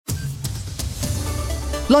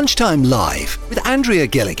Lunchtime Live with Andrea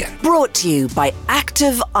Gilligan. Brought to you by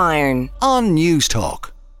Active Iron On News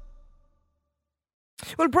Talk.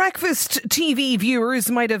 Well, breakfast TV viewers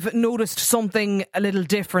might have noticed something a little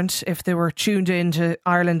different if they were tuned in to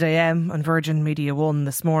Ireland AM and Virgin Media 1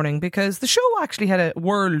 this morning, because the show actually had a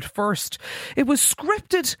world first. It was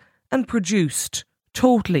scripted and produced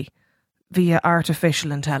totally via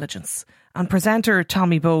artificial intelligence. And presenter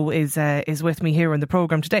Tommy Bowe is with me here on the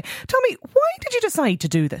programme today. Tommy, why did you decide to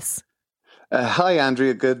do this? Hi,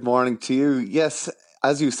 Andrea. Good morning to you. Yes,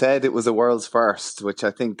 as you said, it was a world's first, which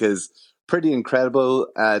I think is pretty incredible.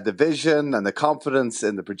 The vision and the confidence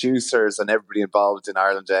in the producers and everybody involved in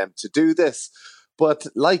Ireland to do this. But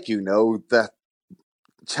like you know, that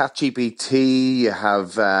ChatGPT,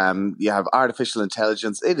 you have artificial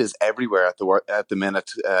intelligence. It is everywhere at the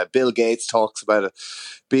minute. Bill Gates talks about it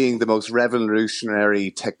being the most revolutionary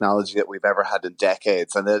technology that we've ever had in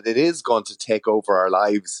decades, and that it is going to take over our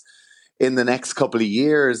lives in the next couple of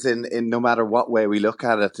years. In no matter what way we look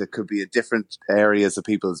at it, it could be in different areas of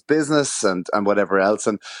people's business and whatever else.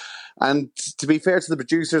 And to be fair to the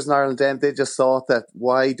producers in Ireland, they just thought that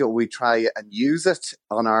why don't we try and use it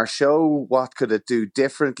on our show? What could it do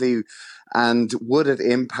differently? And would it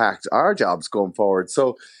impact our jobs going forward?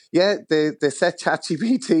 So, yeah, they set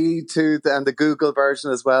ChatGPT and the Google version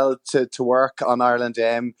as well to work on Ireland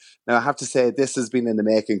AM. Now, I have to say, this has been in the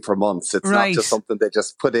making for months. It's not just something they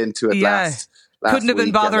just put into it last couldn't have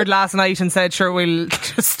been bothered last night and said, sure, we'll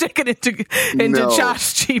just stick it into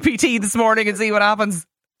ChatGPT this morning and see what happens.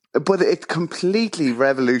 But it completely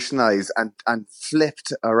revolutionised and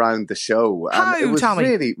flipped around the show. How, and it was Tommy?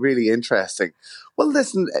 really, really interesting. Well,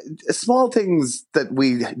 listen, small things that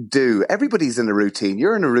we do. Everybody's in a routine.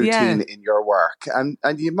 You're in a routine in your work, and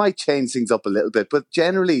you might change things up a little bit, but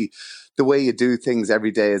generally the way you do things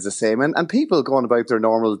every day is the same. And people going about their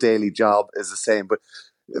normal daily job is the same. But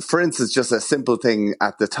for instance, just a simple thing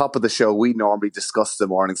at the top of the show, we normally discuss the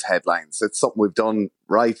morning's headlines. It's something we've done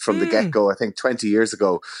right from the get-go, I think 20 years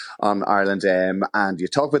ago on Ireland AM. And you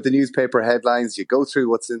talk about the newspaper headlines, you go through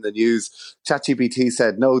what's in the news. ChatGPT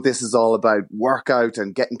said, no, this is all about workout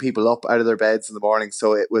and getting people up out of their beds in the morning.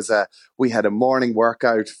 So it was we had a morning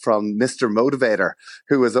workout from Mr. Motivator,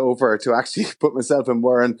 who was over to actually put myself and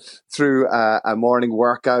Warren through a morning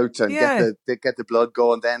workout and get the blood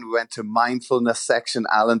going. Then we went to mindfulness section.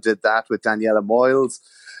 Alan did that with Daniela Moyles.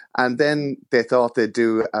 And then they thought they'd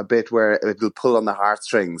do a bit where it'll pull on the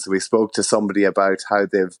heartstrings. We spoke to somebody about how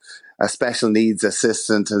a special needs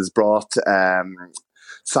assistant has brought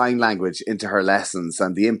sign language into her lessons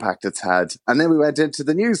and the impact it's had. And then we went into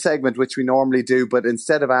the news segment, which we normally do, but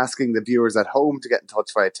instead of asking the viewers at home to get in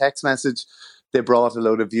touch via text message, they brought a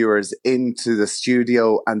load of viewers into the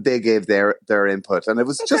studio and they gave their input. And it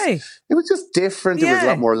was just different. Yeah. It was a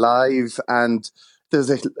lot more live, and there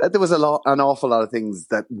was an awful lot of things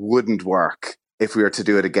that wouldn't work if we were to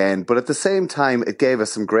do it again. But at the same time, it gave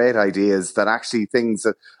us some great ideas that actually things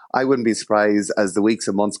that I wouldn't be surprised as the weeks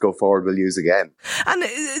and months go forward we'll use again. And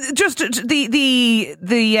just the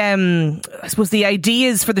I suppose the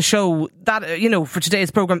ideas for the show that, for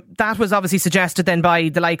today's programme, that was obviously suggested then by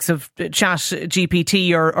the likes of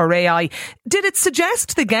ChatGPT or AI. Did it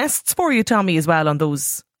suggest the guests for you, Tommy, as well on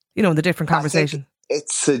those, in the different conversations? It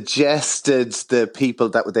suggested the people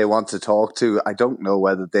that they want to talk to. I don't know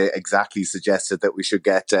whether they exactly suggested that we should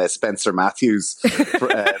get Spencer Matthews,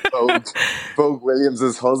 Vogue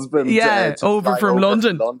Williams' husband, over from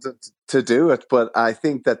London to do it. But I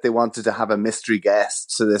think that they wanted to have a mystery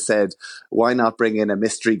guest. So they said, why not bring in a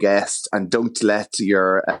mystery guest and don't let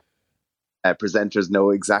your presenters know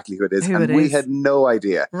exactly who it is. We had no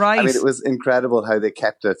idea. Right. I mean, it was incredible how they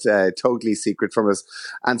kept it totally secret from us.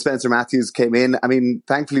 And Spencer Matthews came in. I mean,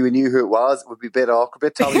 thankfully we knew who it was. It would be a bit awkward, a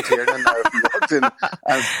bit Tommy Tiernan now if he walked in.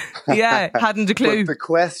 Hadn't a clue. But the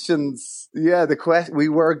questions, we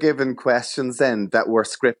were given questions then that were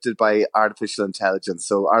scripted by artificial intelligence.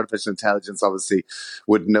 So artificial intelligence obviously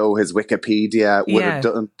would know his Wikipedia, would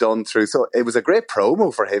have done through. So it was a great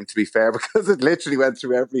promo for him, to be fair, because it literally went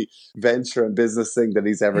through every venture and business thing that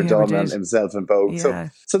he's ever done on himself and Vogue.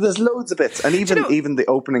 So there's loads of bits, and even the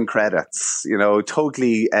opening credits,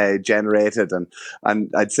 totally generated, and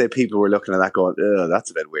I'd say people were looking at that going, "Oh,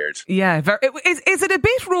 that's a bit weird." Yeah, is it a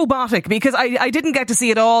bit robotic? Because I didn't get to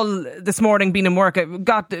see it all this morning being in work. I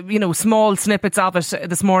got small snippets of it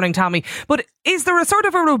this morning, Tommy. But is there a sort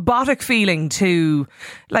of a robotic feeling to,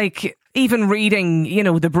 like, even reading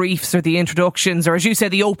the briefs or the introductions, or as you say,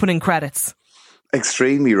 the opening credits?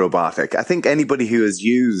 extremely robotic. I think anybody who has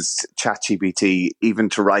used ChatGPT, even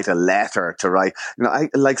to write a letter, I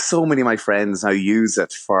like so many of my friends now use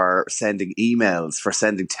it for sending emails, for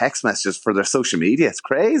sending text messages, for their social media. It's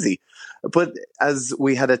crazy. But as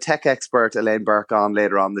we had a tech expert, Elaine Burke, on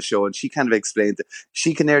later on the show, and she kind of explained that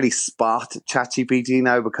she can nearly spot ChatGPT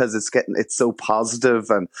now because it's so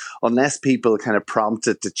positive, and unless people kind of prompt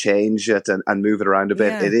it to change it and move it around a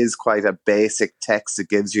bit, it is quite a basic text it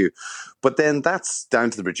gives you. But then that's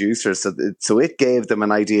down to the producers. So it gave them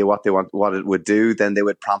an idea what it would do. Then they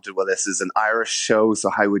would prompt it, well, this is an Irish show,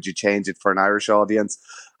 so how would you change it for an Irish audience?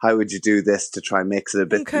 How would you do this to try and mix it a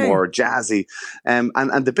bit more jazzy? And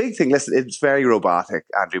the big thing, listen, it's very robotic,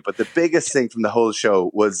 Andrew, but the biggest thing from the whole show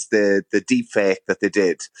was the deep fake that they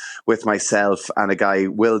did with myself and a guy,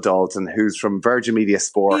 Will Dalton, who's from Virgin Media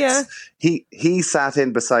Sports. Yeah. He sat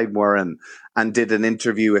in beside Murren and did an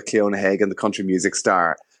interview with Cleona Hagan, the country music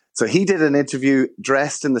star. So he did an interview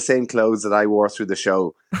dressed in the same clothes that I wore through the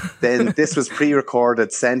show. Then this was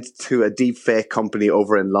pre-recorded, sent to a deep fake company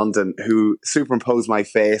over in London who superimposed my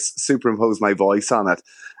face, superimposed my voice on it.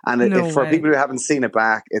 And for people who haven't seen it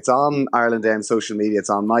back, it's on Ireland AM social media, it's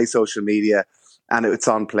on my social media, and it's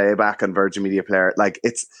on playback on Virgin Media Player. Like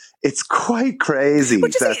it's quite crazy.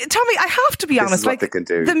 But see, Tommy, I have to be honest. Like, they can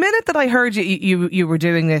do. The minute that I heard you were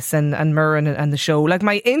doing this and Murren and the show, like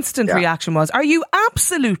my instant reaction was, "Are you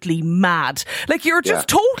absolutely mad? Like you're just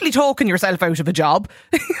totally talking yourself out of a job."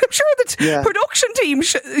 I'm sure that production team,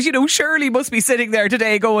 surely must be sitting there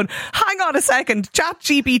today going, "Hang on a second,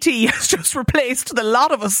 ChatGPT has just replaced the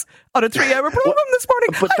lot of us on a 3-hour program this morning."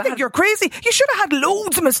 I think you're crazy. You should have had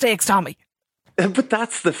loads of mistakes, Tommy. But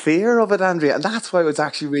that's the fear of it, Andrea. And that's why it was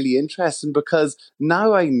actually really interesting, because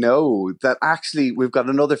now I know that actually we've got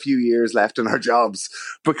another few years left in our jobs,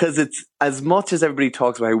 because it's, as much as everybody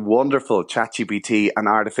talks about how wonderful ChatGPT and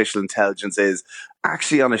artificial intelligence is,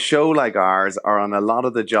 actually on a show like ours or on a lot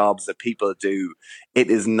of the jobs that people do,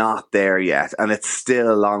 it is not there yet. And it's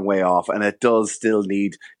still a long way off, and it does still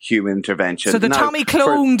need human intervention. So the Tommy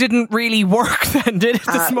clone didn't really work then, did it,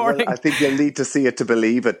 this morning? Well, I think you'll need to see it to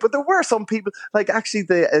believe it. But there were some people, like actually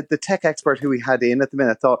the tech expert who we had in at the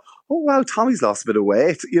minute thought, oh wow, Tommy's lost a bit of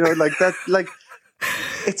weight. Like that, like...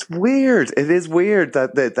 It's weird. It is weird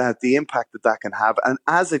that the impact that can have. And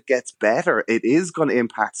as it gets better, it is going to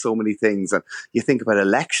impact so many things. And you think about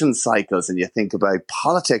election cycles, and you think about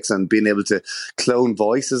politics and being able to clone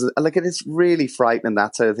voices. Like, it is really frightening,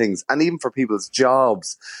 that side of things. And even for people's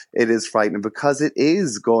jobs, it is frightening, because it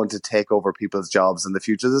is going to take over people's jobs in the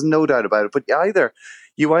future. There's no doubt about it. But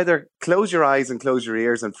you either close your eyes and close your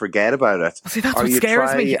ears and forget about it. See, that's what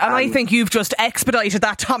scares me. And I think you've just expedited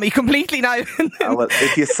that, Tommy, completely now. Well,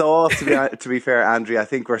 if you saw, to be fair, Andrea, I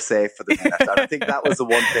think we're safe for the minute. And I think that was the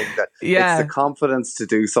one thing that it's the confidence to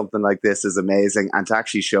do something like this is amazing, and to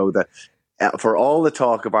actually show that for all the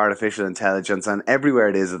talk of artificial intelligence and everywhere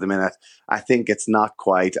it is at the minute, I think it's not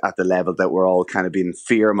quite at the level that we're all kind of being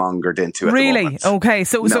fear-mongered into at the moment. Okay.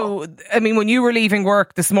 So, I mean, when you were leaving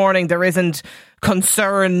work this morning, there isn't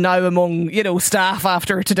concern now among, staff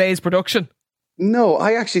after today's production? No,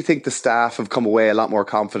 I actually think the staff have come away a lot more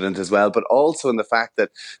confident as well, but also in the fact that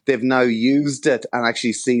they've now used it and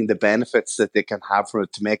actually seen the benefits that they can have from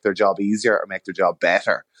it to make their job easier or make their job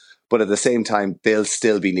better. But at the same time, they'll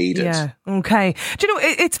still be needed. Yeah, okay. Do you know,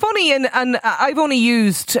 it's funny, and I've only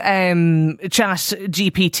used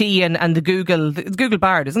ChatGPT and the Google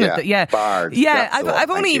Bard, isn't it? Yeah, Bard. Yeah, I've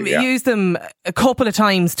only used them a couple of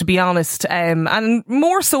times, to be honest, and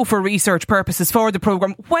more so for research purposes for the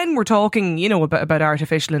programme, when we're talking, about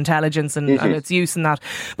artificial intelligence and its use in that.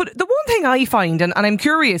 But the one thing I find, and I'm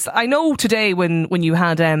curious, I know today when you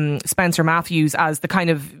had Spencer Matthews as the kind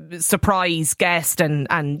of surprise guest, and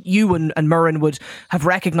you and Murren would have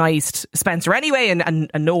recognised Spencer anyway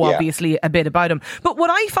and know obviously a bit about him. But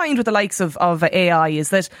what I find with the likes of AI is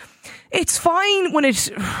that it's fine when it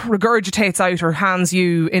regurgitates out or hands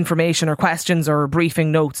you information or questions or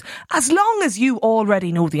briefing notes, as long as you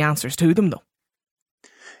already know the answers to them, though.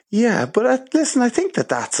 Yeah, but listen, I think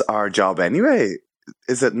that's our job anyway.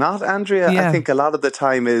 Is it not, Andrea? Yeah. I think a lot of the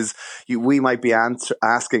time we might be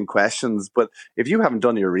asking questions, but if you haven't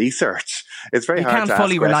done your research, it's very hard to ask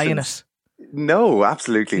questions. You can't fully rely on it. No,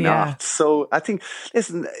 absolutely not. So I think,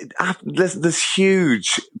 listen, there's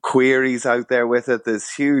huge queries out there with it.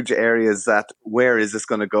 There's huge areas that, where is this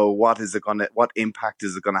going to go? What impact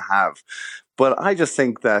is it going to have? But I just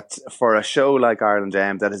think that for a show like Ireland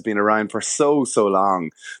AM that has been around for so long,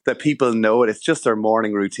 that people know it, it's just their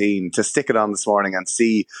morning routine to stick it on this morning and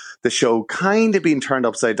see the show kind of being turned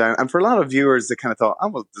upside down. And for a lot of viewers, they kind of thought, oh,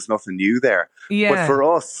 well, there's nothing new there. Yeah. But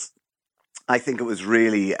for us, I think it was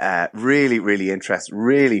really, really interesting,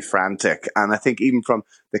 really frantic. And I think even from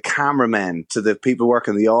the cameramen to the people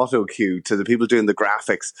working the auto cue to the people doing the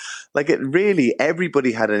graphics, like it really,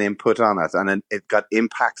 everybody had an input on it and it got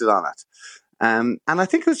impacted on it. And I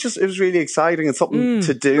think it was really exciting and something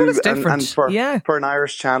to do. And for an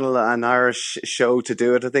Irish channel, an Irish show to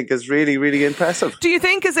do it, I think is really, really impressive. Do you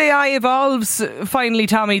think as AI evolves, finally,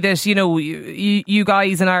 Tommy, that, you know, you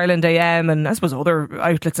guys in Ireland AM and I suppose other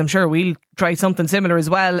outlets, I'm sure we'll try something similar as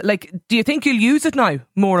well. Like, do you think you'll use it now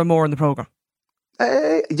more and more in the programme?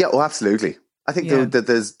 Absolutely. I think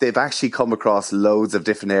that they've actually come across loads of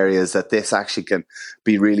different areas that this actually can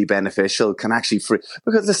be really beneficial, can actually free.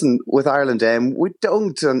 Because listen, with Ireland we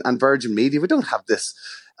don't, and Virgin Media, we don't have this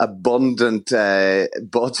abundant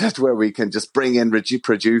budget where we can just bring in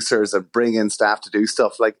producers and bring in staff to do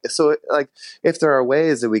stuff. So if there are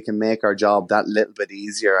ways that we can make our job that little bit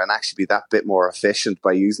easier and actually be that bit more efficient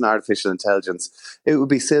by using artificial intelligence, it would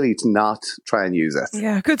be silly to not try and use it.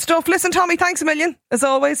 Yeah, good stuff. Listen, Tommy, thanks a million as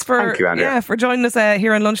always for for joining us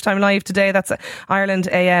here on Lunchtime Live today. That's Ireland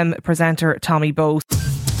AM presenter Tommy Bowes.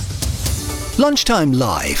 Lunchtime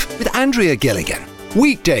Live with Andrea Gilligan.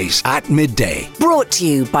 Weekdays at midday. Brought to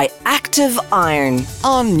you by Active Iron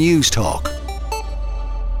On News Talk.